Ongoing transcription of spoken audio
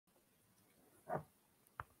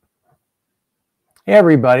Hey,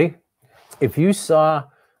 everybody. If you saw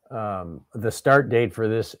the start date for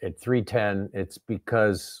this at 3:10, it's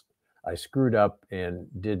because I screwed up and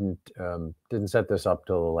didn't set this up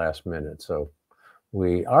till the last minute. So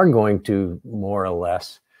we are going to more or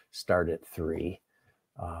less start at 3.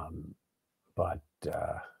 Um, but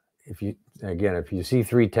if you see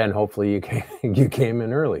 3:10, hopefully you came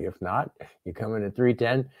in early. If not, you come in at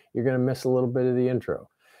 3:10, you're going to miss a little bit of the intro.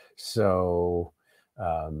 So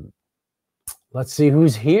um, let's see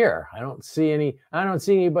who's here. I don't see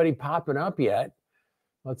anybody popping up yet.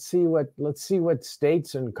 Let's see what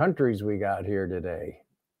states and countries we got here today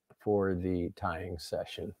for the tying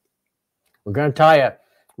session. We're going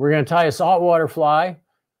to tie a saltwater fly.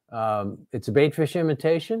 It's a baitfish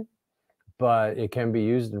imitation, but it can be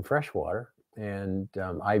used in freshwater, and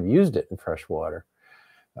I've used it in freshwater.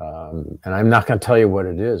 And I'm not going to tell you what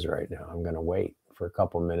it is right now. I'm going to wait for a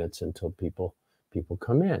couple minutes until people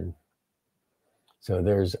come in. So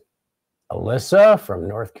there's Alyssa from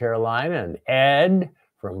North Carolina, and Ed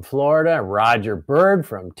from Florida, Roger Bird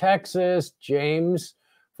from Texas, James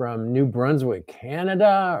from New Brunswick,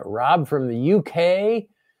 Canada, Rob from the UK,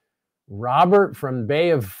 Robert from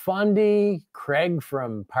Bay of Fundy, Craig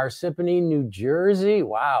from Parsippany, New Jersey.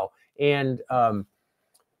 Wow. And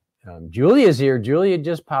Julia's here. Julia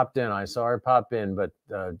just popped in. I saw her pop in, but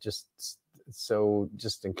just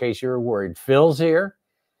in case you were worried, Phil's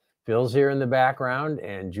here in the background,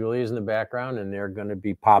 and Julia's in the background, and they're going to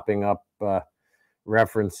be popping up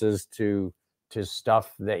references to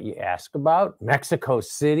stuff that you ask about. Mexico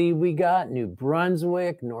City, we got New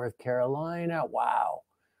Brunswick, North Carolina.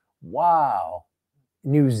 Wow.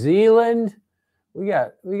 New Zealand. We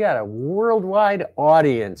got a worldwide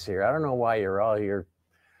audience here. I don't know why you're all here.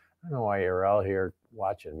 I don't know why you're all here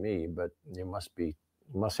watching me, but you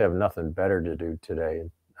must have nothing better to do today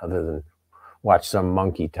other than watch some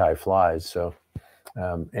monkey tie flies. So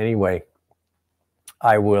anyway,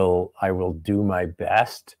 I will do my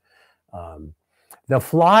best. The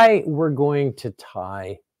fly we're going to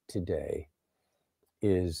tie today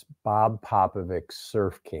is Bob Popovic's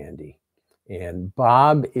Surf Candy. And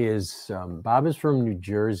Bob is from New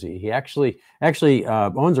Jersey. He actually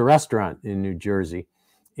owns a restaurant in New Jersey,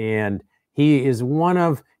 and he is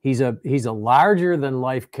he's a larger than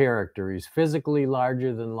life character. He's physically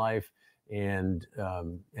larger than life. And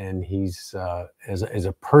he's as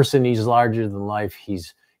a person, he's larger than life.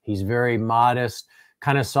 He's very modest,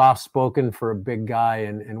 kind of soft spoken for a big guy,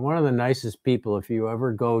 and one of the nicest people. If you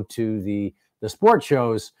ever go to the sport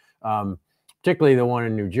shows, particularly the one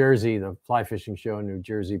in New Jersey, the fly fishing show in New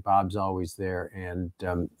Jersey, Bob's always there,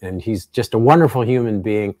 and he's just a wonderful human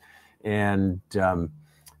being. And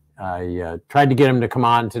I tried to get him to come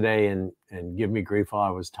on today and give me grief while I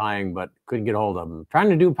was tying, but couldn't get a hold of him. I'm trying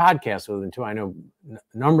to do a podcast with him too. I know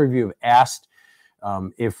a number of you have asked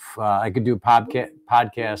if I could do a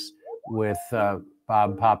podcast with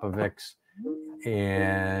Bob Popovic's,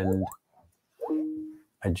 and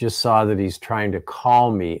I just saw that he's trying to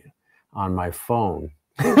call me on my phone.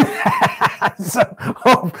 So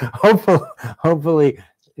hopefully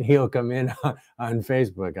he'll come in on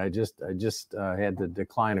Facebook. I just had to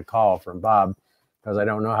decline a call from Bob because I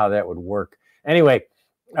don't know how that would work. Anyways,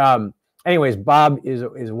 Bob is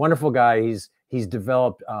a wonderful guy. He's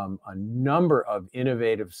developed a number of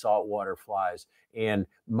innovative saltwater flies, and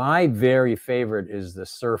my very favorite is the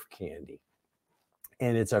Surf Candy.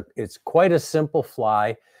 And it's quite a simple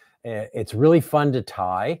fly. It's really fun to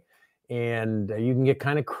tie, and you can get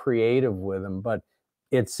kind of creative with them. But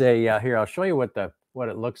it's here. I'll show you what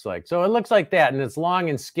it looks like. So it looks like that, and it's long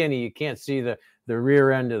and skinny. You can't see the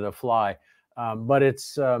rear end of the fly, but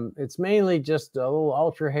it's mainly just a little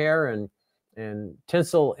ultra hair and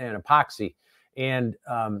tinsel and epoxy. And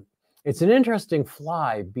it's an interesting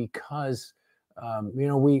fly because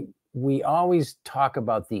we always talk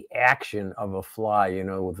about the action of a fly,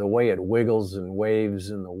 the way it wiggles and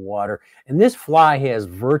waves in the water. And this fly has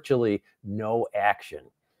virtually no action.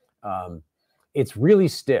 It's really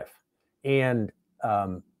stiff. And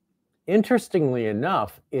interestingly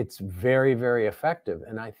enough, it's very, very effective.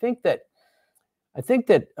 And I think that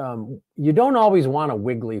you don't always want a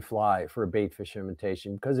wiggly fly for a baitfish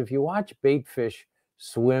imitation, because if you watch baitfish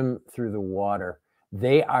swim through the water,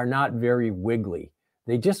 they are not very wiggly.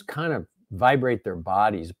 They just kind of vibrate their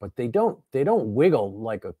bodies, but they don't wiggle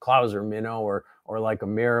like a clouser minnow or like a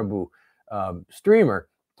marabou streamer.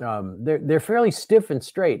 They're fairly stiff and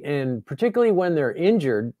straight, and particularly when they're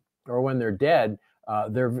injured or when they're dead,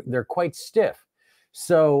 they're quite stiff.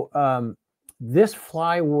 So this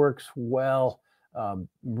fly works well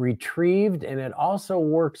retrieved, and it also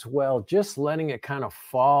works well just letting it kind of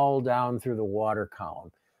fall down through the water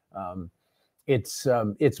column.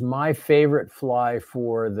 It's my favorite fly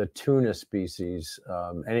for the tuna species.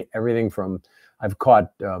 Everything from, I've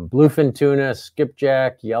caught bluefin tuna,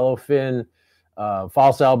 skipjack, yellowfin,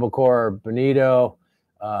 false albacore, bonito,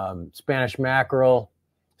 Spanish mackerel,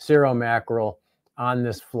 cirro mackerel on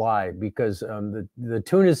this fly, because the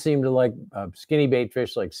tunas seem to like skinny bait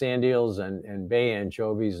fish like sand eels and bay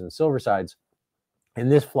anchovies and silver sides,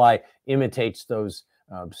 and this fly imitates those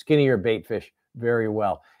skinnier bait fish very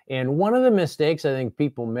well. And one of the mistakes I think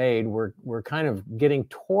people made, we're kind of getting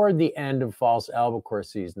toward the end of false albacore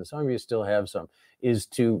season, some of you still have some, is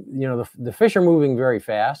to, the fish are moving very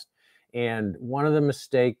fast. And one of the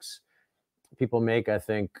mistakes people make, I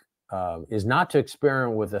think, is not to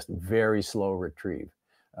experiment with a very slow retrieve.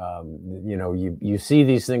 You see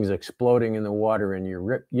these things exploding in the water and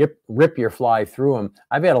you rip your fly through them.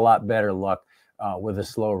 I've had a lot better luck with a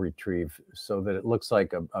slow retrieve, so that it looks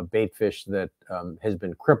like a bait fish that has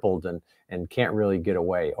been crippled and can't really get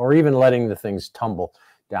away, or even letting the things tumble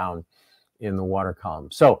down in the water column.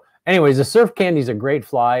 So anyways, the surf candy is a great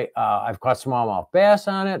fly. I've caught smallmouth bass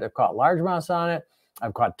on it. I've caught largemouths on it.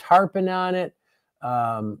 I've caught tarpon on it.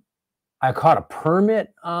 I caught a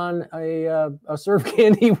permit on a surf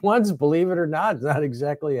candy once, believe it or not. It's not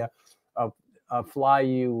exactly a fly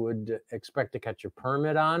you would expect to catch a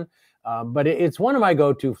permit on, but it's one of my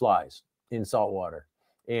go-to flies in saltwater.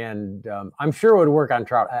 And I'm sure it would work on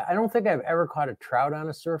trout. I don't think I've ever caught a trout on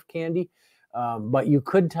a surf candy, but you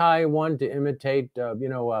could tie one to imitate,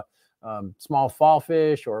 small fall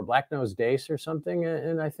fish or black-nosed dace or something,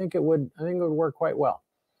 and I think it would work quite well.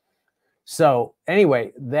 So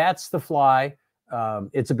anyway, that's the fly.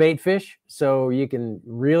 It's a bait fish, so you can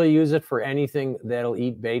really use it for anything that'll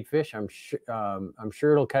eat bait fish. I'm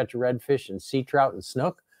sure it'll catch redfish and sea trout and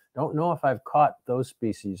snook. Don't know if I've caught those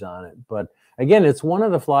species on it, but again, it's one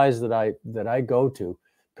of the flies that I go to,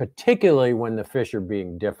 particularly when the fish are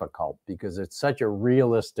being difficult, because it's such a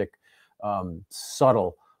realistic,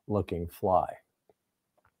 subtle looking fly.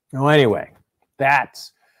 Well, anyway,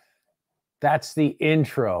 that's the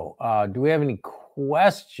intro. Do we have any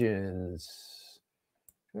questions?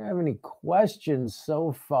 Do we have any questions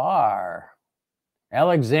so far?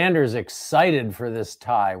 Alexander's excited for this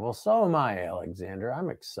tie. Well, so am I, Alexander. I'm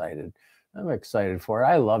excited. I'm excited for it.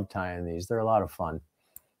 I love tying these. They're a lot of fun.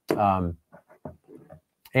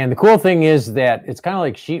 And the cool thing is that it's kind of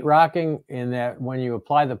like sheetrocking, in that when you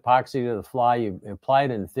apply the epoxy to the fly, you apply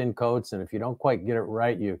it in thin coats. And if you don't quite get it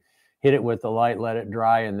right, you hit it with the light, let it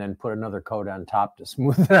dry, and then put another coat on top to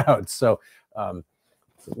smooth it out. So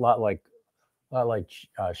it's a lot like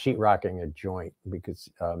sheetrocking a joint, because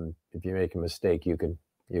if you make a mistake, you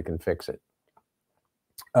can fix it.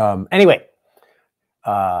 Anyway,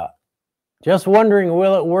 just wondering,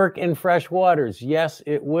 will it work in fresh waters? Yes,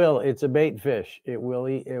 it will. It's a bait fish. It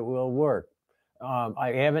will work.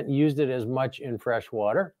 I haven't used it as much in fresh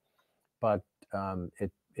water, but I'm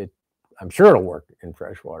sure it'll work in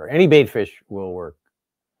fresh water. Any bait fish will work.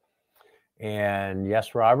 And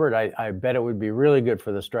yes, Robert, I bet it would be really good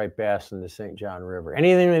for the striped bass in the St. John River.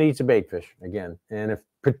 Anything that eats a bait fish, again, and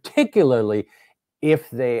particularly if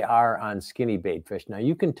they are on skinny bait fish. Now,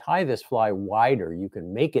 you can tie this fly wider. You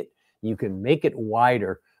can make it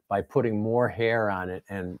wider by putting more hair on it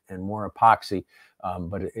and more epoxy.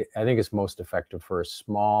 But I think it's most effective for a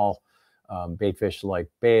small bait fish like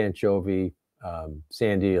bay anchovy,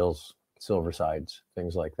 sand eels, silver sides,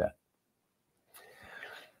 things like that.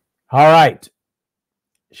 All right.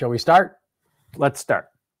 Shall we start? Let's start.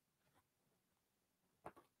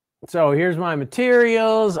 So here's my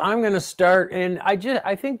materials. I'm going to start, and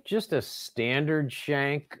I think just a standard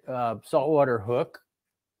shank saltwater hook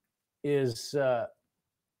is the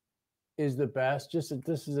best.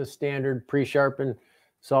 This is a standard pre-sharpened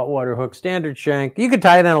saltwater hook, standard shank. You could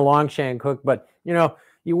tie it on a long shank hook, but you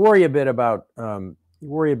worry a bit about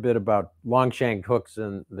long shank hooks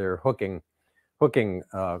and their hooking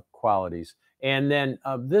qualities. And then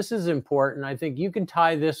this is important. I think you can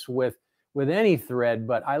tie this with any thread,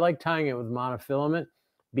 but I like tying it with monofilament,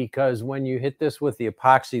 because when you hit this with the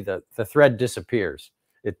epoxy, the thread disappears.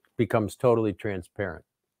 It becomes totally transparent.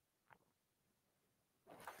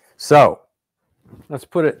 So let's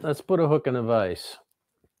put a hook in a vise.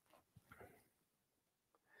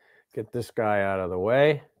 Get this guy out of the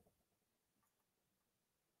way.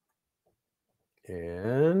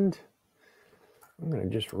 And I'm going to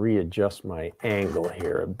just readjust my angle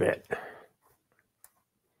here a bit.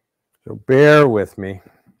 So bear with me.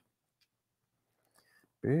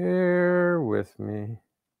 Bear with me.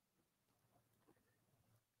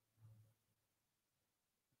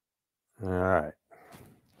 All right.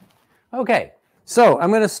 Okay. So I'm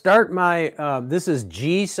going to start my, this is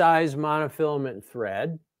G size monofilament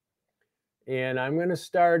thread. And I'm going to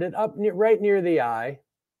start it up right near the eye.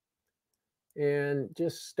 And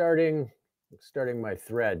just starting my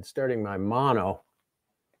thread, starting my mono.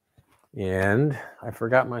 And I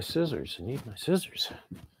forgot my scissors. I need my scissors.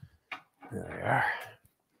 There they are.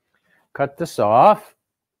 Cut this off.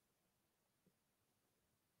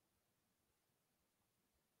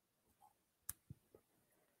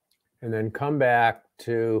 And then come back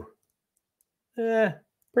to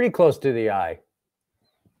pretty close to the eye.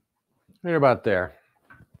 Right about there.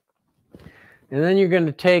 And then you're going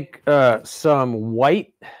to take some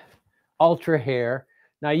white ultra hair.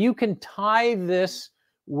 Now you can tie this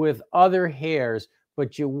with other hairs,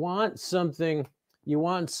 but you want something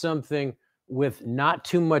with not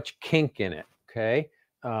too much kink in it, okay?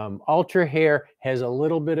 Ultra hair has a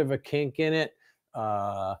little bit of a kink in it.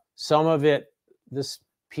 Some of it, this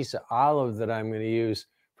piece of olive that I'm going to use,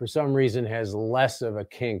 for some reason has less of a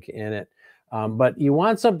kink in it. But you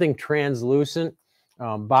want something translucent.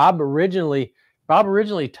 Bob originally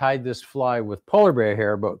tied this fly with polar bear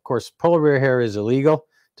hair, but of course polar bear hair is illegal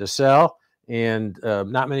to sell, and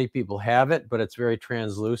not many people have it, but it's very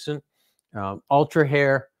translucent. Ultra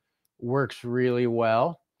hair works really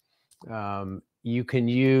well. You can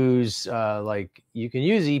use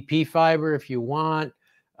EP fiber if you want.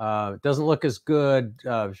 It doesn't look as good.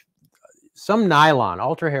 Some nylon.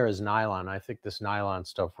 Ultra hair is nylon. I think this nylon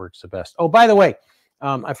stuff works the best. Oh, by the way,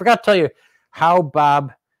 I forgot to tell you how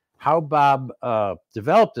Bob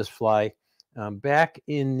developed this fly. Back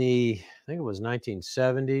in the, I think it was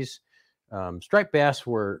 1970s. Striped bass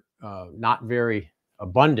were not very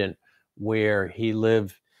abundant where he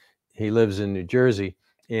lives in New Jersey,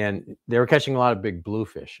 and they were catching a lot of big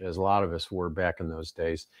bluefish, as a lot of us were back in those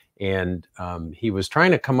days. And he was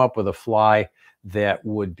trying to come up with a fly that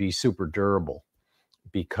would be super durable,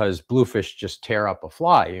 because bluefish just tear up a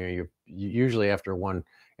fly. You know, you usually after one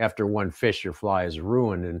fish, your fly is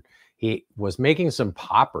ruined. And he was making some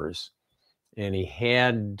poppers, and he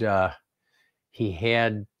had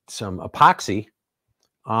some epoxy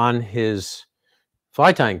on his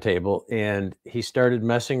fly tying table, and he started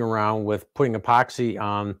messing around with putting epoxy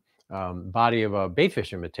on body of a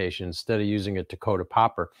baitfish imitation instead of using it to coat a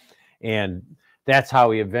popper. And that's how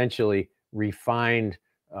he eventually refined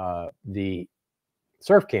the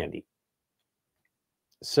surf candy.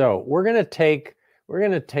 So we're gonna take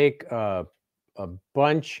a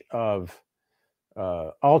bunch of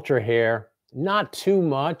ultra hair, not too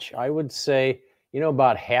much. I would say,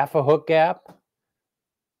 about half a hook gap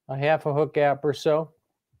or so.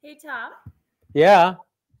 Hey, Tom. Yeah.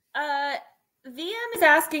 VM is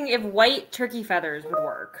asking if white turkey feathers would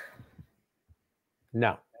work.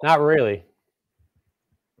 No, not really.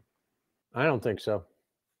 I don't think so.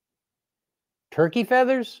 Turkey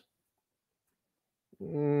feathers?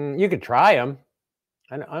 You could try them.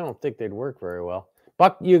 I don't think they'd work very well.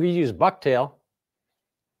 You could use bucktail,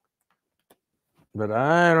 but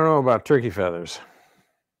I don't know about turkey feathers.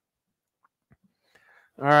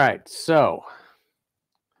 All right, so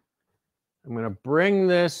I'm going to bring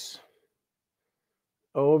this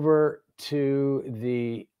over to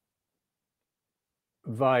the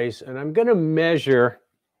vise, and I'm going to measure.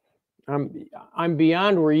 I'm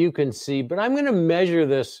beyond where you can see, but I'm going to measure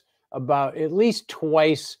this about at least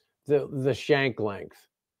twice the shank length.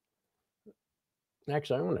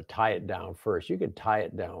 Actually, I want to tie it down first. You could tie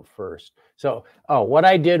it down first. So, what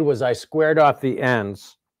I did was I squared off the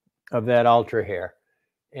ends of that ultra hair,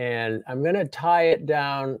 and I'm going to tie it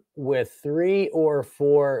down with 3 or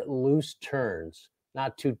 4 loose turns,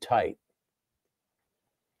 not too tight.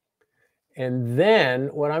 And then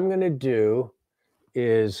what I'm going to do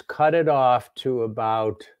is cut it off to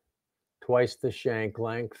about twice the shank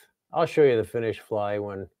length. I'll show you the finished fly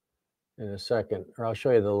in a second, or I'll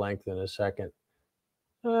show you the length in a second.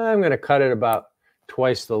 I'm going to cut it about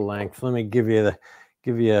twice the length. Let me give you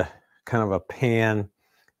kind of a pan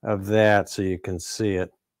of that so you can see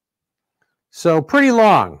it. So pretty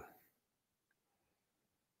long.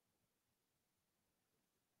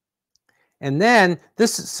 And then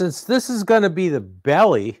since this is going to be the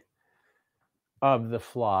belly of the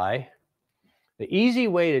fly, the easy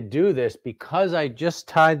way to do this, because I just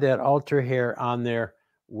tied that ultra hair on there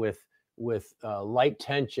with light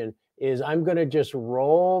tension, is I'm going to just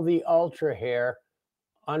roll the ultra hair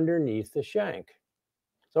underneath the shank.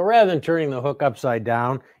 So rather than turning the hook upside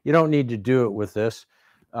down, you don't need to do it with this.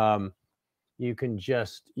 You can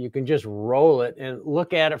just roll it and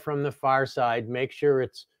look at it from the far side. Make sure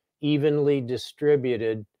it's evenly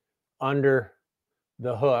distributed under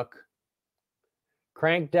the hook.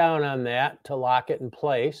 crank down on that to lock it in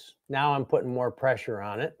place. Now I'm putting more pressure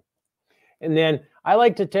on it. And then I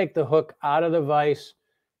like to take the hook out of the vise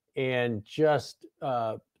and just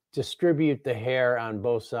distribute the hair on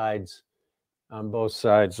both sides of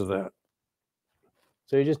that.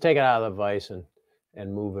 So you just take it out of the vise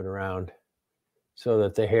and move it around so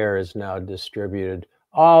that the hair is now distributed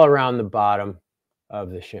all around the bottom of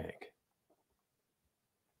the shank.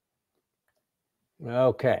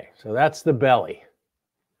 Okay, so that's the belly.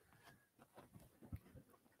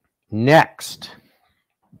 Next,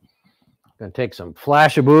 I'm going to take some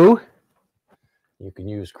Flashabou. You can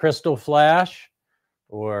use Crystal Flash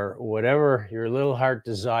or whatever your little heart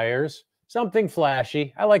desires. Something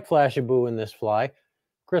flashy. I like Flashabou in this fly.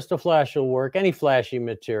 Crystal Flash will work, any flashy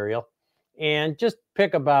material. And just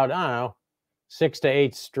pick about, I don't know, 6 to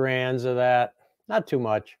 8 strands of that. Not too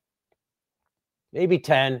much. Maybe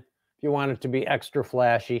 10 if you want it to be extra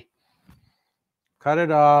flashy. Cut it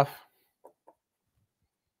off.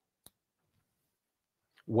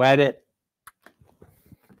 Wet it.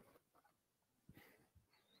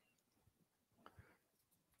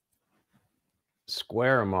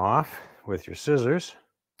 Square them off with your scissors.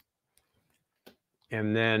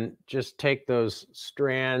 And then just take those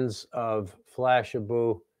strands of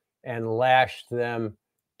Flashabou and lash them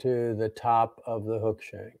to the top of the hook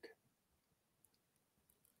shank.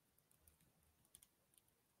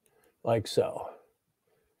 Like so.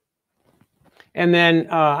 And then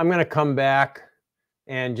I'm going to come back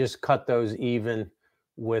and just cut those even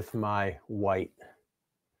with my white.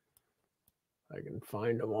 I can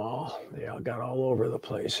find them all. They all got all over the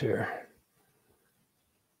place here.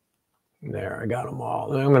 There, I got them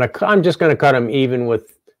all. And I'm just going to cut them even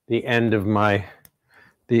with the end of my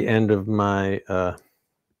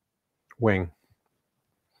wing.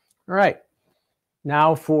 All right.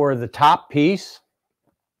 Now for the top piece.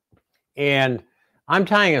 And I'm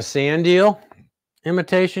tying a sand eel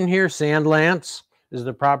imitation here. Sand lance is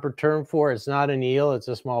the proper term for it. It's not an eel, it's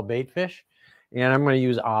a small baitfish. And I'm going to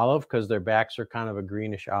use olive because their backs are kind of a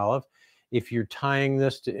greenish olive. If you're tying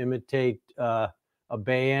this to imitate a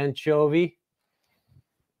bay anchovy,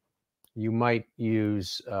 you might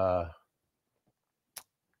use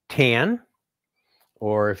tan.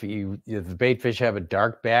 Or if the baitfish have a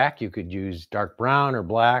dark back, you could use dark brown or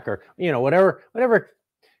black or, you know, whatever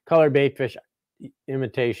color baitfish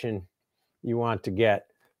imitation you want to get.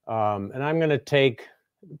 And I'm going to take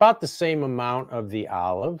about the same amount of the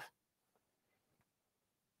olive.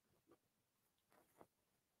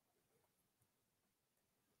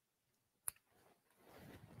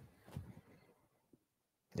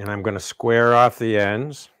 And I'm going to square off the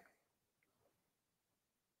ends.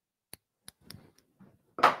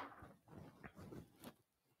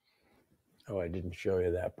 Oh, I didn't show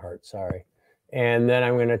you that part, sorry. And then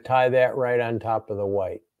I'm going to tie that right on top of the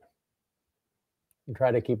white. And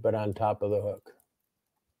try to keep it on top of the hook.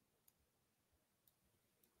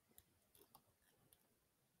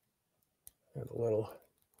 And a little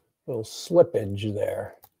slippage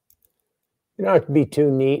there. You don't have to be too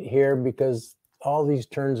neat here because all these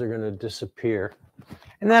turns are going to disappear.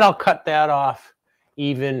 And then I'll cut that off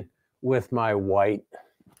even with my white.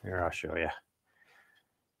 Here, I'll show you.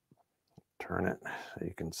 Turn it so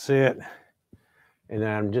you can see it. And then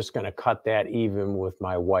I'm just going to cut that even with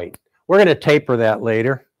my white. We're going to taper that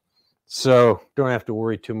later, so don't have to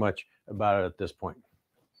worry too much about it at this point.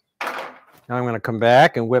 Now I'm going to come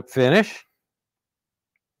back and whip finish.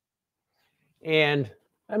 And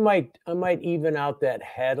I might even out that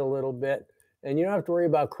head a little bit. And you don't have to worry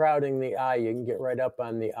about crowding the eye. You can get right up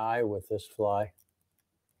on the eye with this fly,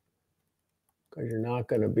 because you're not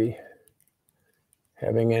going to be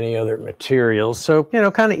having any other materials. So, you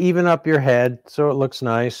know, kind of even up your head so it looks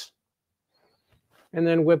nice. And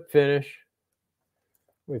then whip finish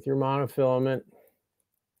with your monofilament.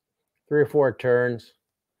 3 or 4 turns.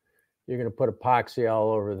 You're going to put epoxy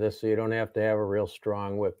all over this so you don't have to have a real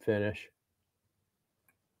strong whip finish.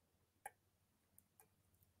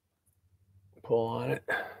 Pull on it.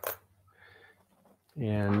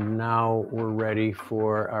 And now we're ready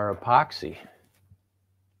for our epoxy.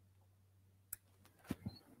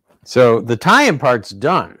 So the tie-in part's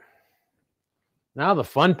done. Now the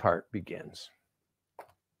fun part begins.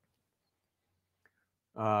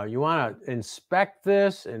 You want to inspect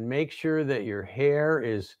this and make sure that your hair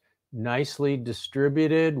is nicely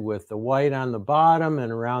distributed with the white on the bottom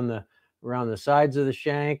and around the sides of the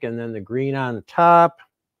shank, and then the green on the top.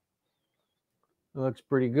 It looks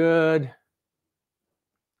pretty good.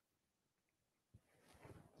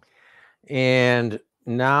 And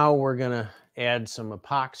now we're going to add some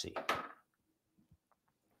epoxy.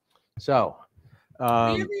 So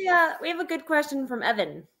We have a good question from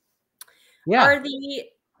Evan. Yeah. Are the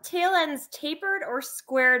tail ends tapered or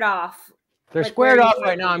squared off? They're Like squared where off you-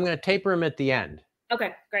 right now. I'm going to taper them at the end.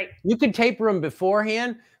 Okay, great. You could taper them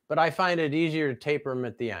beforehand, but I find it easier to taper them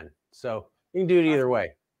at the end. So you can do it either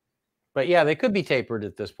way. But yeah, they could be tapered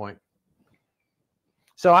at this point.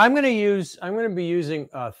 So I'm going to be using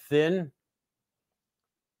a thin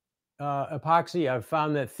epoxy. I've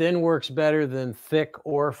found that thin works better than thick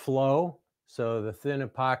or flow. So the thin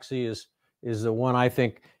epoxy is the one I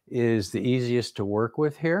think is the easiest to work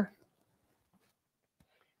with here.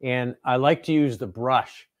 And I like to use the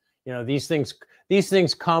brush. You know, these things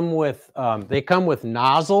come with they come with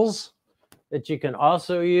nozzles that you can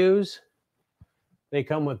also use. They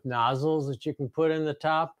come with nozzles that you can put in the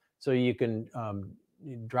top, so you can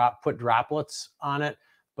put droplets on it.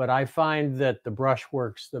 But I find that the brush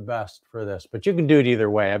works the best for this. But you can do it either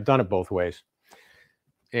way. I've done it both ways,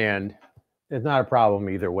 and it's not a problem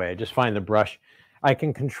either way. Just find the brush. I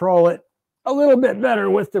can control it a little bit better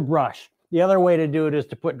with the brush. The other way to do it is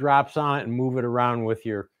to put drops on it and move it around with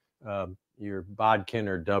your bodkin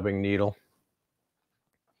or dubbing needle.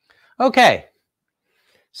 Okay,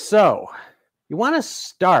 so you want to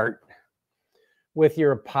start with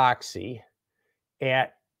your epoxy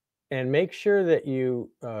and make sure that you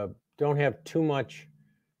don't have too much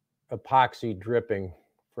epoxy dripping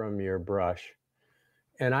from your brush.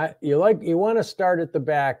 And you want to start at the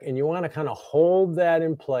back, and you want to kind of hold that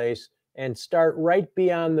in place and start right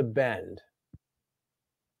beyond the bend.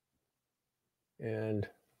 And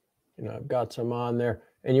I've got some on there,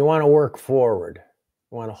 and you want to work forward.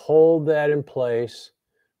 You want to hold that in place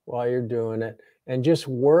while you're doing it, and just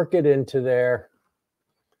work it into there.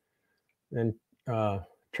 And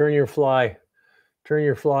turn your fly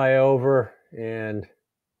over, and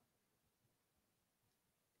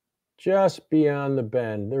just beyond the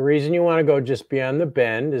bend. The reason you want to go just beyond the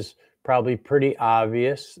bend is probably pretty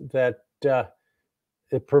obvious, that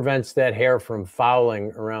it prevents that hair from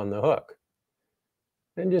fouling around the hook.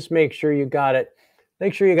 And just make sure you got it.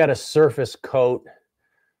 Make sure you got a surface coat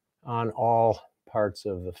on all parts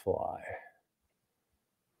of the fly.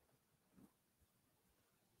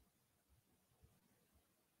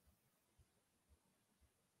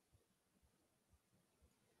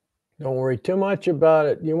 Don't worry too much about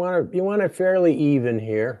it. You want it fairly even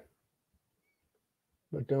here,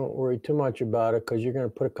 but don't worry too much about it, because you're going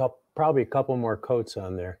to put probably a couple more coats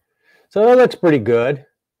on there. So that looks pretty good.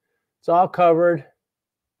 It's all covered.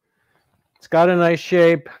 It's got a nice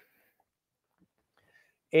shape.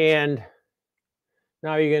 And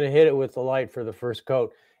now you're going to hit it with the light for the first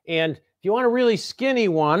coat. And if you want a really skinny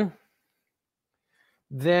one,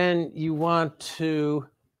 then you want to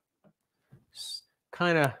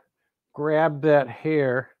kind of grab that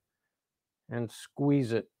hair and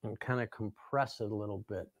squeeze it and kind of compress it a little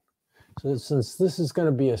bit. So since this is going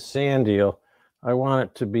to be a sand eel, I want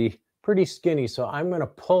it to be pretty skinny. So I'm going to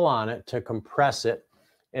pull on it to compress it.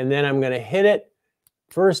 And then I'm going to hit it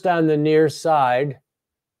first on the near side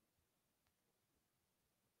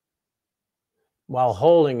while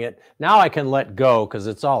holding it. Now I can let go because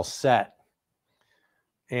it's all set.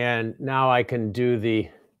 And now I can do the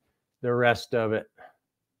rest of it.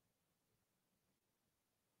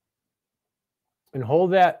 And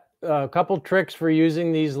hold that. A couple tricks for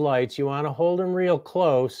using these lights. You want to hold them real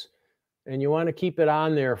close, and you want to keep it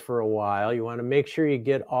on there for a while. You want to make sure you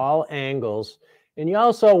get all angles. And you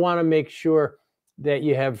also want to make sure that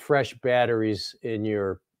you have fresh batteries in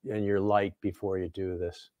your light before you do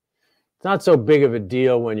this. It's not so big of a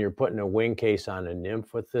deal when you're putting a wing case on a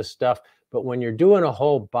nymph with this stuff, but when you're doing a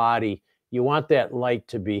whole body, you want that light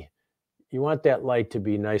to be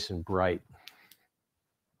nice and bright.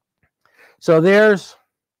 So there's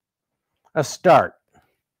a start.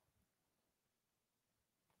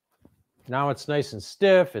 Now it's nice and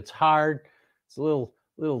stiff. It's hard. It's a little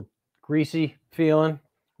greasy feeling,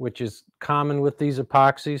 which is common with these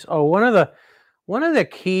epoxies. Oh, one of the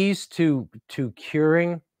keys to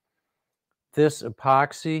curing this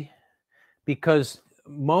epoxy, because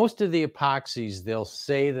most of the epoxies, they'll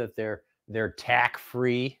say that they're tack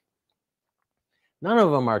free. None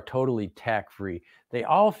of them are totally tack free. They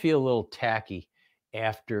all feel a little tacky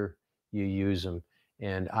after you use them.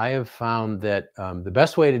 And I have found that the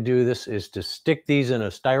best way to do this is to stick these in a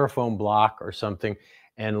styrofoam block or something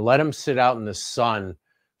and let them sit out in the sun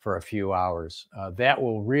for a few hours. That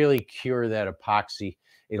will really cure that epoxy.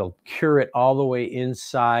 It'll cure it all the way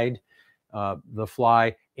inside the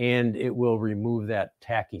fly, and it will remove that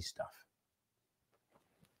tacky stuff.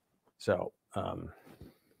 So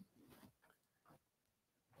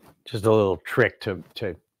just a little trick to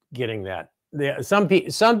getting that some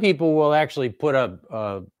people will actually put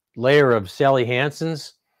a layer of Sally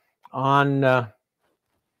Hansen's on the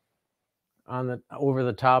over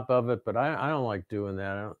the top of it, but I don't like doing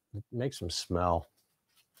that. It makes them smell,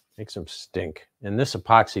 makes them stink. And this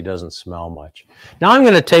epoxy doesn't smell much. Now I'm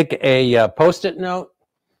going to take a Post-it note,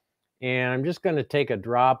 and I'm just going to take a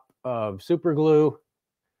drop of super glue.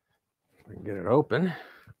 I can get it open.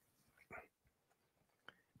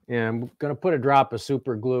 And I'm going to put a drop of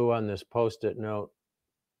super glue on this Post-it note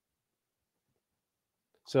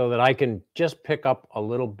so that I can just pick up a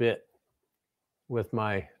little bit with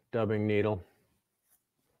my dubbing needle.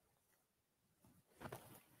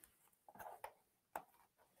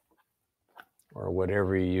 Or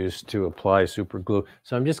whatever you use to apply super glue.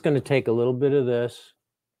 So I'm just going to take a little bit of this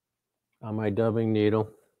on my dubbing needle.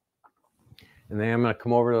 And then I'm going to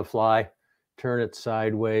come over to the fly, turn it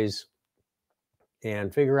sideways,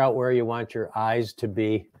 and figure out where you want your eyes to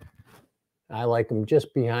be. I like them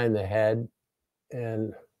just behind the head,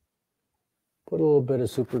 and put a little bit of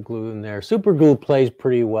super glue in there. Super glue plays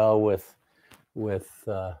pretty well with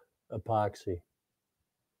epoxy.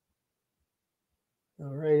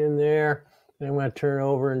 All right in there. And I'm going to turn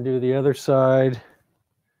over and do the other side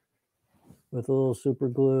with a little super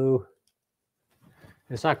glue.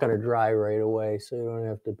 It's not going to dry right away, so you don't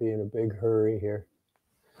have to be in a big hurry here.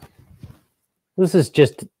 This is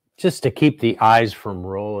just to keep the eyes from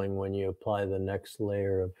rolling when you apply the next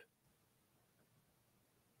layer of.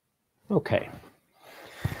 Okay.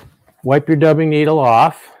 Wipe your dubbing needle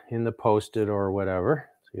off in the Post-it or whatever,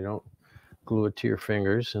 so you don't glue it to your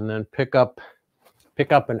fingers, and then pick up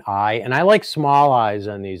an eye. And I like small eyes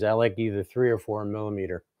on these. I like either 3 or 4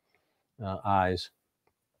 millimeter eyes.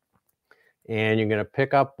 And you're going to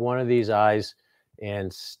pick up one of these eyes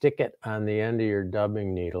and stick it on the end of your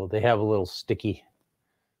dubbing needle. They have a little sticky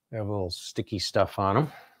stuff on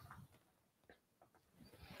them.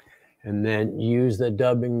 And then use the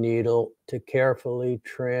dubbing needle to carefully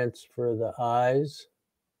transfer the eyes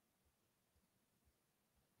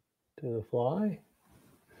to the fly.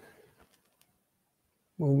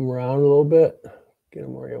 Move them around a little bit, get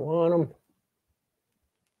them where you want them.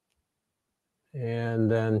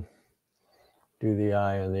 And then do the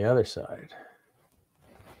eye on the other side.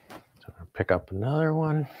 So I'll pick up another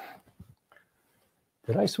one.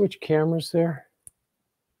 Did I switch cameras there?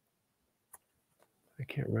 I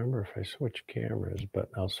can't remember if I switched cameras, but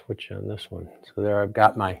I'll switch on this one. So there I've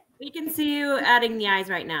got my... We can see you adding the eyes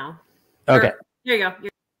right now. Okay. Here you go.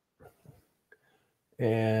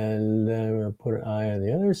 And then I'm going to put an eye on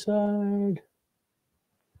the other side.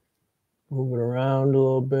 Move it around a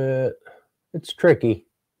little bit. It's tricky.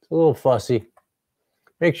 It's a little fussy.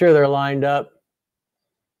 Make sure they're lined up.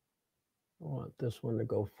 I want this one to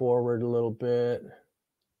go forward a little bit.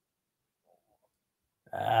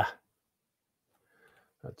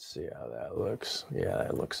 Let's see how that looks. Yeah,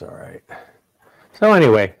 that looks all right. So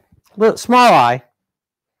anyway, small eye.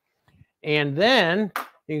 And then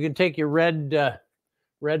you can take your red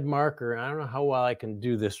marker. I don't know how well I can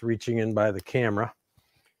do this reaching in by the camera.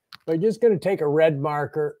 But I'm just going to take a red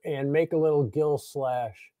marker and make a little gill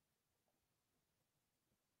slash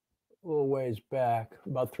a little ways back,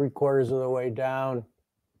 about 3/4 of the way down,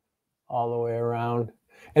 all the way around.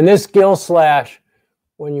 And this gill slash,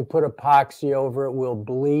 when you put epoxy over it, will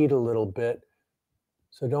bleed a little bit.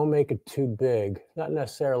 So don't make it too big. Not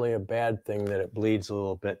necessarily a bad thing that it bleeds a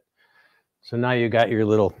little bit. So now you got your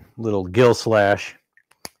little gill slash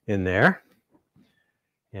in there.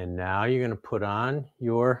 And now you're going to put on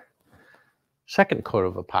your second coat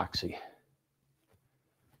of epoxy.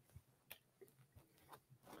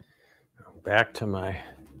 Back to my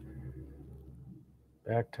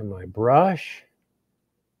brush.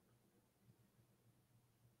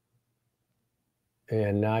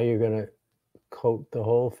 And now you're going to coat the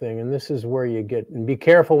whole thing. And this is where you get, and be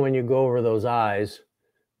careful when you go over those eyes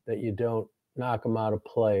that you don't knock them out of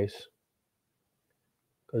place,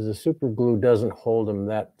 because the super glue doesn't hold them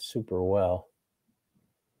that super well.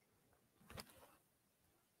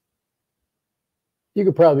 You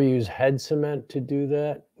could probably use head cement to do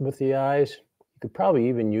that with the eyes. You could probably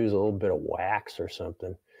even use a little bit of wax or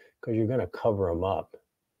something, because you're going to cover them up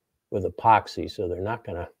with epoxy, so they're not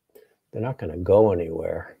going to go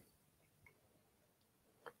anywhere.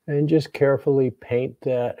 And just carefully paint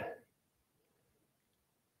that.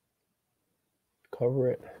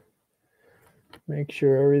 Cover it. Make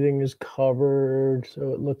sure everything is covered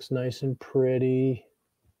so it looks nice and pretty.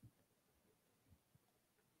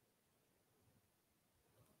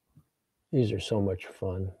 These are so much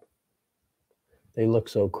fun. They look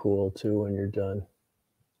so cool too when you're done.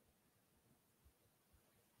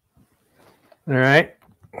 All right.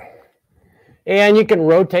 And you can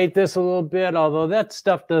rotate this a little bit, although that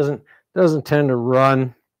stuff doesn't tend to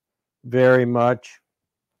run very much.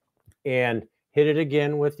 And hit it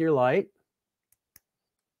again with your light.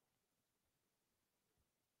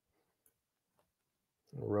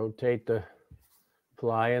 Rotate the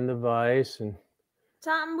fly in the vise. And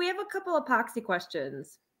Tom, we have a couple epoxy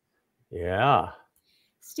questions. yeah.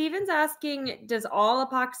 Steven's asking, does all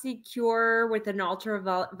epoxy cure with an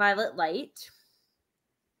ultraviolet light?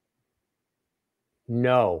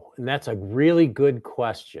 No, and that's a really good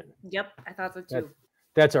question. Yep, I thought so too.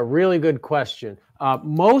 That's a really good question.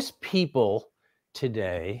 Most people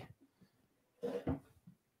today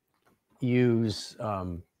use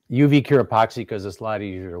UV cure epoxy because it's a lot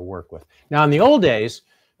easier to work with. Now, in the old days,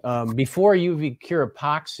 before UV cure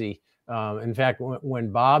epoxy, in fact,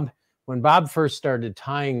 when Bob first started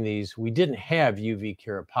tying these, we didn't have UV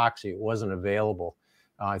cure epoxy. It wasn't available.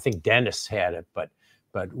 I think dentists had it, but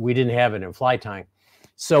we didn't have it in fly tying.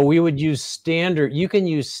 So we would use standard. You can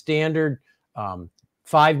use standard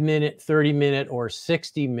 5-minute, 30-minute, or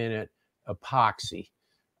 60-minute epoxy.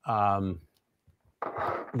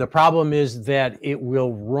 The problem is that it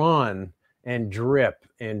will run and drip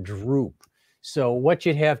and droop. So what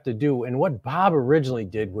you'd have to do, and what Bob originally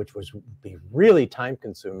did, which was be really time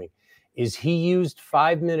consuming, is he used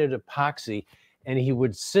 5-minute epoxy, and he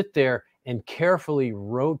would sit there and carefully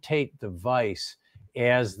rotate the vise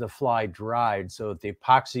as the fly dried so that the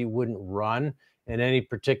epoxy wouldn't run in any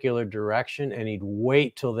particular direction, and he'd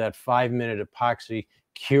wait till that 5-minute epoxy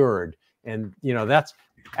cured. And you know, that's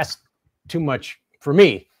too much for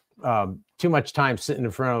me. Too much time sitting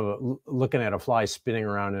in front of looking at a fly spinning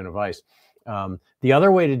around in a vise. The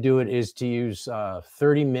other way to do it is to use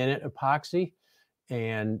 30-minute epoxy,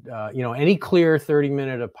 and you know, any clear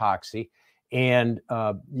 30-minute epoxy, and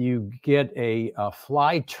you get a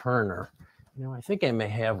fly turner. You know, I think I may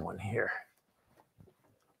have one here.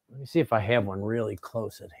 Let me see if I have one really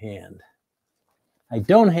close at hand. I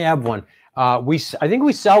don't have one. I think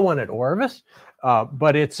we sell one at Orvis,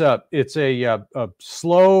 but it's a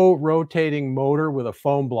slow rotating motor with a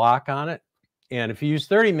foam block on it. And if you use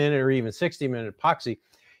 30-minute or even 60-minute epoxy,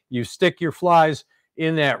 you stick your flies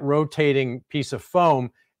in that rotating piece of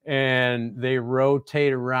foam, and they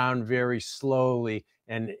rotate around very slowly.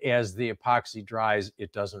 And as the epoxy dries,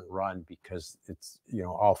 it doesn't run because it's, you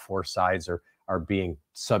know, all 4 sides are being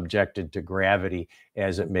subjected to gravity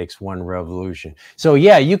as it makes one revolution. So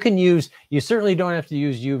yeah, you certainly don't have to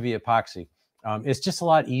use UV epoxy. It's just a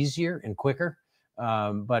lot easier and quicker.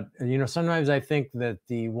 But you know, sometimes I think that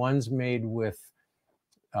the ones made with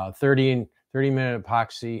 30-minute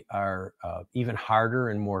epoxy are even harder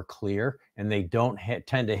and more clear, and they don't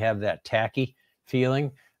tend to have that tacky feeling,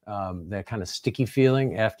 that kind of sticky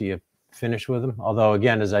feeling after you finish with them. Although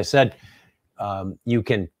again, as I said, you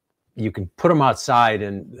can put them outside,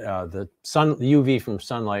 and the UV from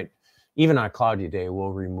sunlight, even on a cloudy day,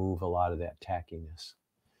 will remove a lot of that tackiness.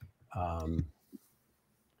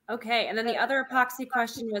 Okay, and then the other epoxy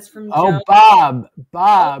question was from Joe. Oh, Bob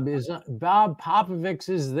Popovics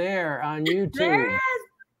is there on YouTube. There it is.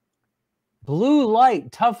 Blue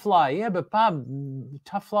light, tough fly. Yeah, but Bob,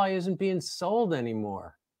 tough fly isn't being sold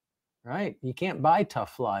anymore, right? You can't buy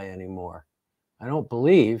tough fly anymore. I don't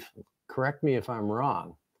believe. Correct me if I'm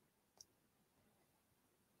wrong.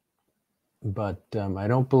 But I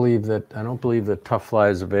don't believe that tough fly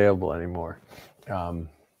is available anymore.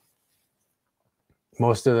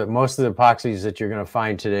 Most of the epoxies that you're going to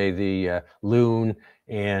find today, the Loon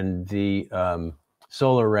and the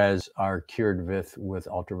Solar Res, are cured with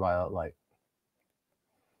ultraviolet light.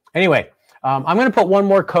 Anyway, I'm going to put one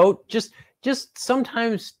more coat, just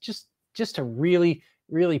sometimes just to really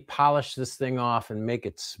polish this thing off and make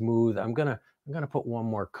it smooth. I'm gonna put one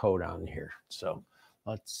more coat on here. So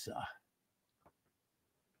let's.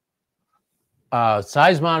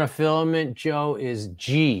 Size monofilament, Joe, is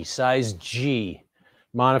G, size G,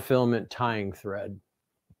 monofilament tying thread.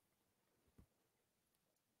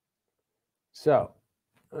 So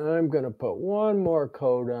I'm going to put one more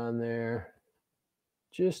coat on there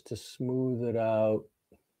just to smooth it out.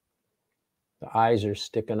 The eyes are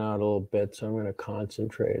sticking out a little bit, so I'm going to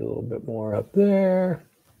concentrate a little bit more up there.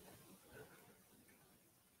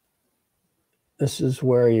 This is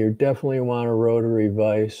where you definitely want a rotary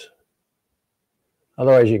vise.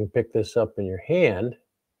 Otherwise, you can pick this up in your hand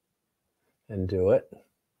and do it.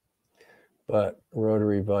 But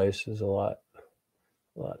rotary vise is a lot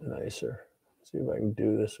nicer. Let's see if I can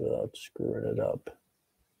do this without screwing it up.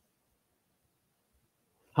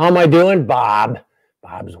 How am I doing, Bob?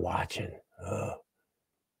 Bob's watching. Ugh.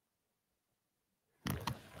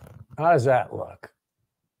 How does that look?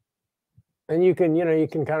 And you can, you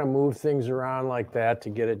can kind of move things around like that to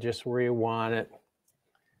get it just where you want it.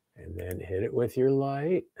 And then hit it with your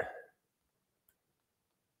light.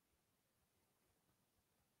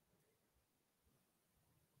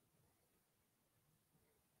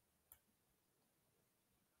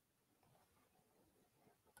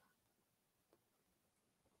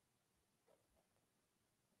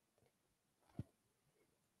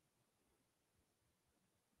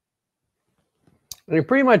 And you're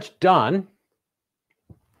pretty much done.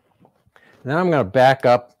 Now I'm going to back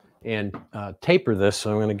up and taper this. So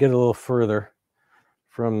I'm going to get a little further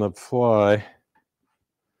from the fly.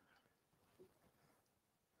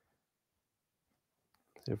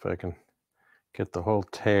 See if I can get the whole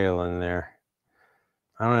tail in there.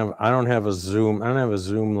 I don't have a zoom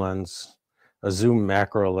lens, a zoom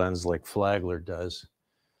macro lens like Flagler does.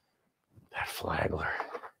 That Flagler,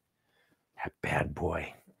 that bad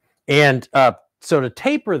boy. And so to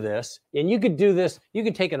taper this, and you could do this, you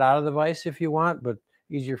can take it out of the vise if you want, but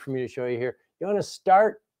easier for me to show you here. You want to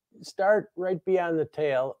start right beyond the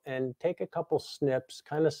tail and take a couple snips,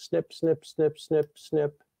 kind of snip, snip, snip, snip,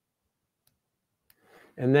 snip.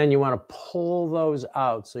 And then you want to pull those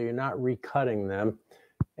out so you're not recutting them.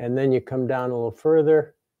 And then you come down a little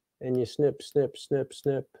further and you snip, snip, snip,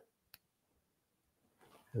 snip.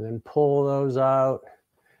 And then pull those out.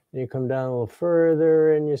 And you come down a little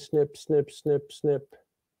further and you snip, snip, snip, snip.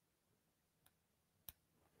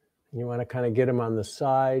 You want to kind of get them on the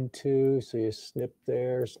side too. So you snip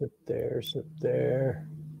there, snip there, snip there.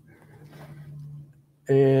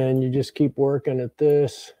 And you just keep working at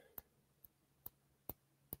this.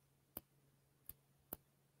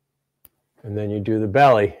 And then you do the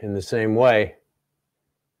belly in the same way.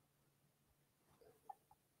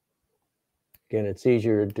 Again, it's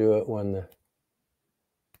easier to do it when the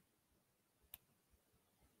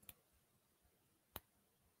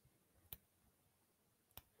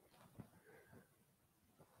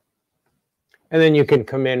and then you can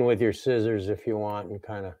come in with your scissors if you want and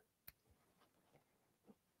kind of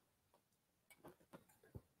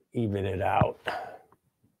even it out.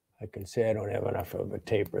 I can say I don't have enough of a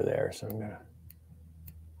taper there, so I'm going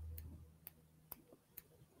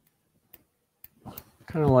to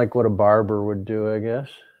kind of like what a barber would do, I guess.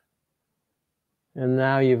 And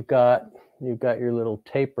now you've got your little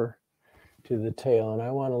taper to the tail, and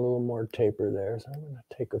I want a little more taper there, so I'm going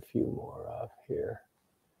to take a few more off here.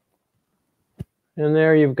 And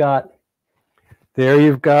there you've got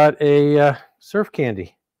a surf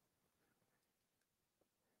candy.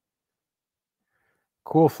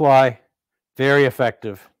 Cool fly, very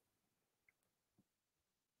effective,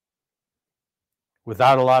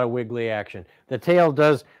 without a lot of wiggly action. The tail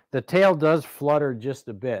does flutter just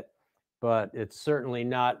a bit, but it's certainly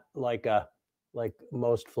not like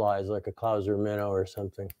most flies, like a Clouser minnow or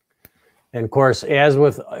something. And of course, as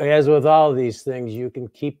with all of these things, you can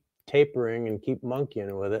keep tapering and keep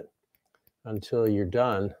monkeying with it until you're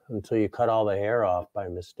done, until you cut all the hair off by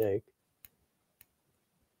mistake.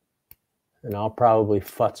 And I'll probably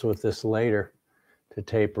futz with this later to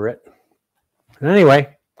taper it. And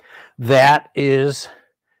anyway, that is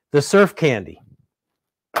the surf candy.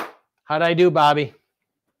 How'd I do, Bobby?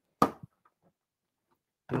 The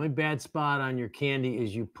only bad spot on your candy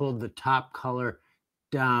is you pulled the top color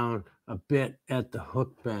down a bit at the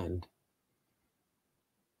hook bend.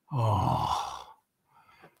 Oh,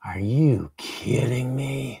 are you kidding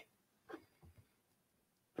me?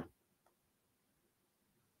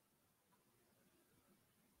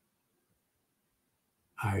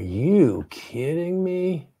 Are you kidding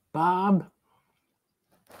me, Bob?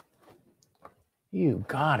 You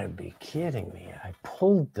gotta be kidding me. I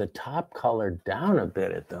pulled the top color down a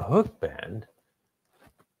bit at the hook bend.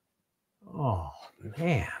 Oh,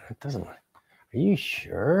 man, it doesn't. Are you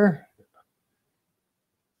sure?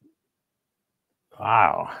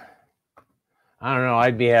 Wow. I don't know.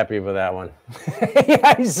 I'd be happy with that one.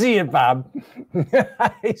 I see it, Bob.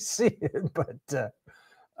 I see it, but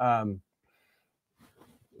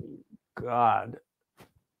God,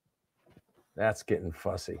 that's getting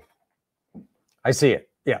fussy. I see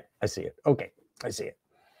it. Yeah, I see it. Okay, I see it.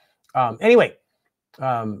 Anyway,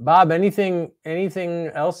 Bob, anything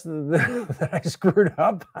else that I screwed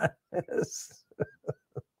up on this?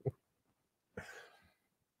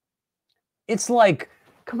 It's like,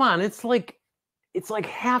 come on, it's like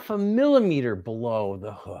half a millimeter below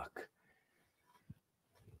the hook.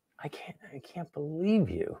 I can't believe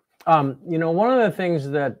you. You know, one of the things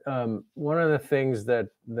that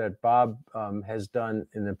Bob has done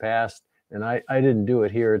in the past, and I didn't do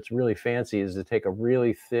it here, it's really fancy, is to take a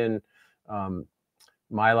really thin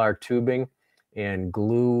Mylar tubing and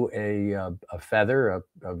glue a feather,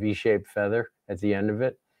 a V-shaped feather at the end of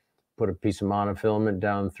it. Put a piece of monofilament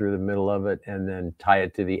down through the middle of it, and then tie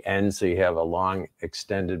it to the end so you have a long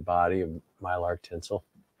extended body of Mylar tinsel.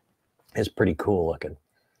 It's pretty cool looking.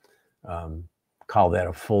 Call that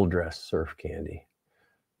a full dress surf candy.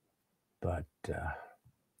 But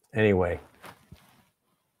anyway,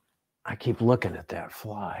 I keep looking at that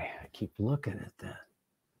fly. I keep looking at that.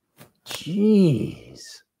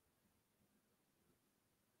 Jeez.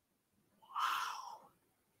 Wow.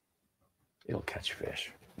 It'll catch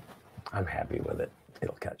fish. I'm happy with it.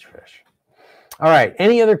 It'll catch fish. All right.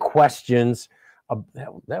 Any other questions?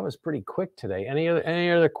 That was pretty quick today. Any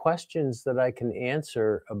other questions that I can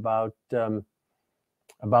answer about the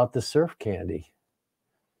surf candy?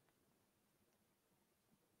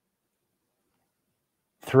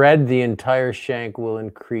 Thread the entire shank will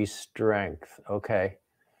increase strength. Okay.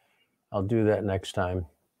 I'll do that next time.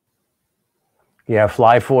 Yeah,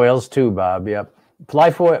 fly foils too, Bob. Yep.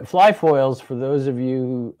 Fly foils, for those of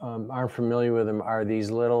you who aren't familiar with them, are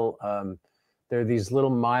these little, they're these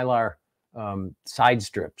little Mylar side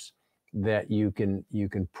strips that you can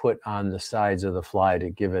put on the sides of the fly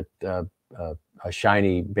to give it a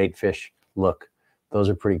shiny baitfish look. Those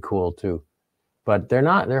are pretty cool too, but they're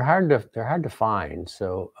hard to find.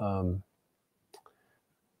 So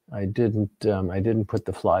I didn't put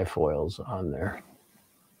the fly foils on there.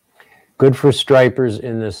 Good for stripers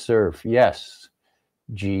in the surf. Yes.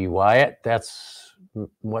 G. Wyatt, that's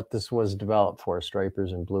what this was developed for,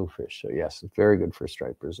 stripers and bluefish. So yes, it's very good for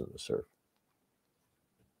stripers in the surf.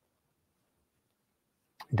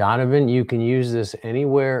 Donovan, you can use this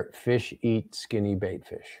anywhere fish eat skinny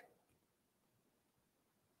baitfish.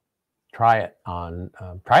 Try it on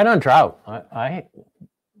trout. I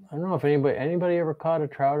don't know if anybody ever caught a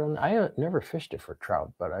trout on. I never fished it for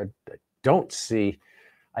trout, but I don't see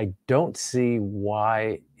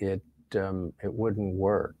why it wouldn't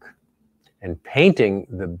work. And painting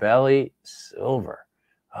the belly silver.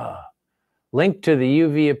 Link to the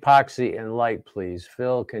UV epoxy and light, please.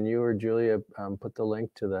 Phil, can you or Julia put the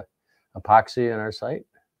link to the epoxy on our site?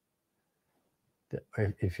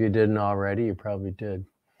 If you didn't already, you probably did.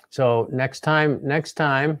 So next time,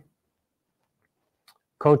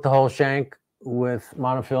 coat the whole shank with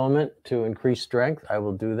monofilament to increase strength. I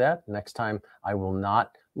will do that. Next time, I will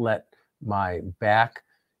not let my back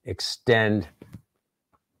extend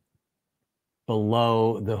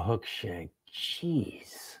below the hook shank.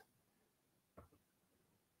 Jeez.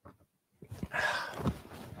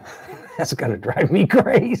 That's going to drive me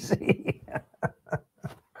crazy.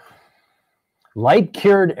 Light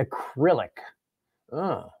cured acrylic.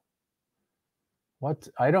 Bob,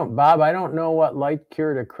 I don't know what light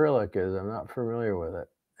cured acrylic is. I'm not familiar with it.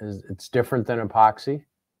 It's different than epoxy?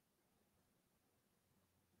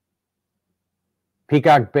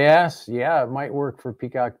 Peacock bass, yeah, it might work for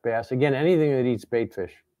peacock bass. Again, anything that eats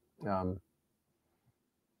baitfish.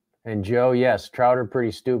 And Joe, yes, trout are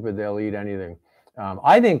pretty stupid. They'll eat anything.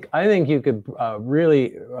 I think you could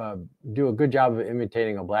really do a good job of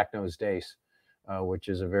imitating a black-nosed dace, which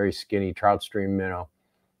is a very skinny trout stream minnow,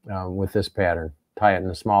 with this pattern. Tie it in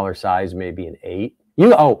a smaller size, maybe an 8.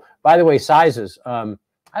 By the way, sizes. I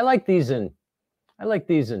like these in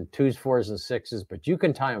 2s, 4s, and 6s, but you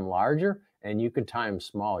can tie them larger and you can tie them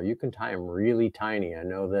smaller. You can tie them really tiny. I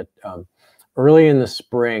know that early in the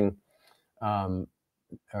spring, or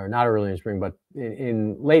not early in spring, but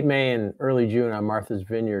in late May and early June on Martha's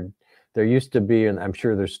Vineyard, there used to be, and I'm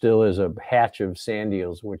sure there still is, a hatch of sand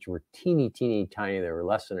eels, which were teeny tiny. They were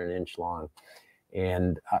less than an inch long.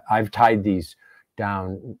 And I've tied these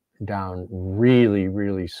down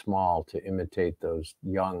really small to imitate those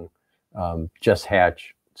young, just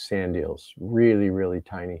hatch sand eels. Really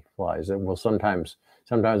tiny flies. It will sometimes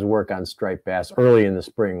work on striped bass early in the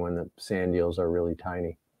spring when the sand eels are really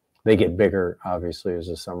tiny. They get bigger, obviously, as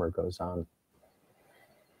the summer goes on.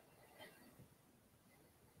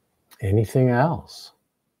 Anything else?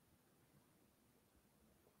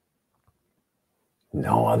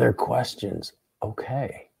 No other questions.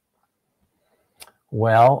 Okay.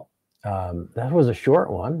 Well, that was a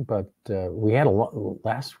short one, but we had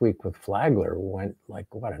last week with Flagler went like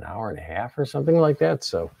what, an hour and a half or something like that.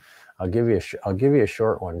 So I'll give you a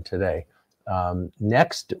short one today.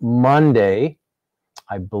 Next Monday,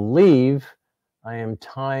 I believe I am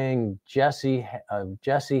tying Jesse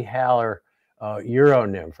Haller Euro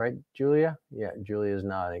nymph, right, Julia? Yeah, Julia's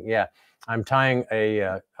nodding. Yeah, I'm tying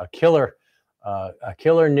a killer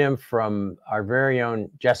nymph from our very own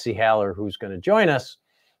Jesse Haller, who's going to join us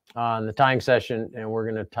on the tying session, and we're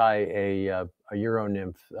going to tie a Euro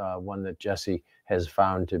nymph, one that Jesse has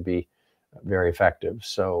found to be very effective.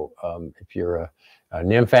 So if you're a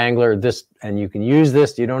nymph angler, and you can use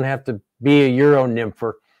this, you don't have to be a Euro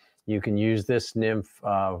nympher. You can use this nymph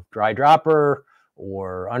dry dropper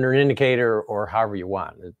or under an indicator or however you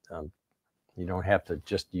want. You don't have to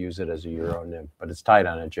just use it as a Euro nymph, but it's tied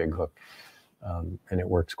on a jig hook, and it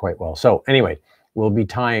works quite well. So anyway, we'll be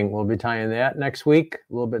tying that next week.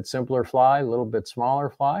 A little bit simpler fly, a little bit smaller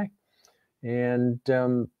fly, and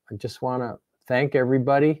I just want to thank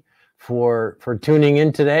everybody for tuning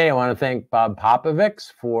in today. I want to thank Bob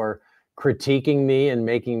Popovics for critiquing me and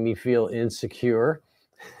making me feel insecure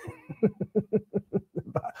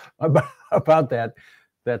about that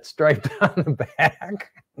stripe on the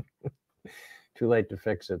back. Too late to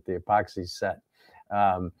fix it. The epoxy's set.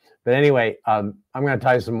 But anyway, I'm going to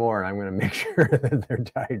tie some more, and I'm going to make sure that they're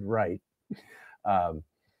tied right.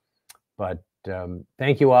 But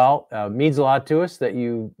thank you all. Means a lot to us that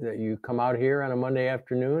you come out here on a Monday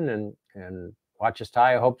afternoon and watch us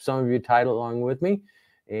tie. I hope some of you tied along with me,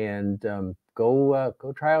 and go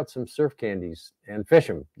try out some surf candies and fish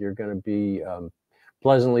them. You're going to be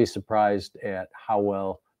pleasantly surprised at how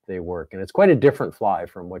well they work, and it's quite a different fly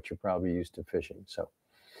from what you're probably used to fishing. So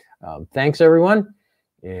thanks everyone,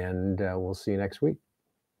 and we'll see you next week.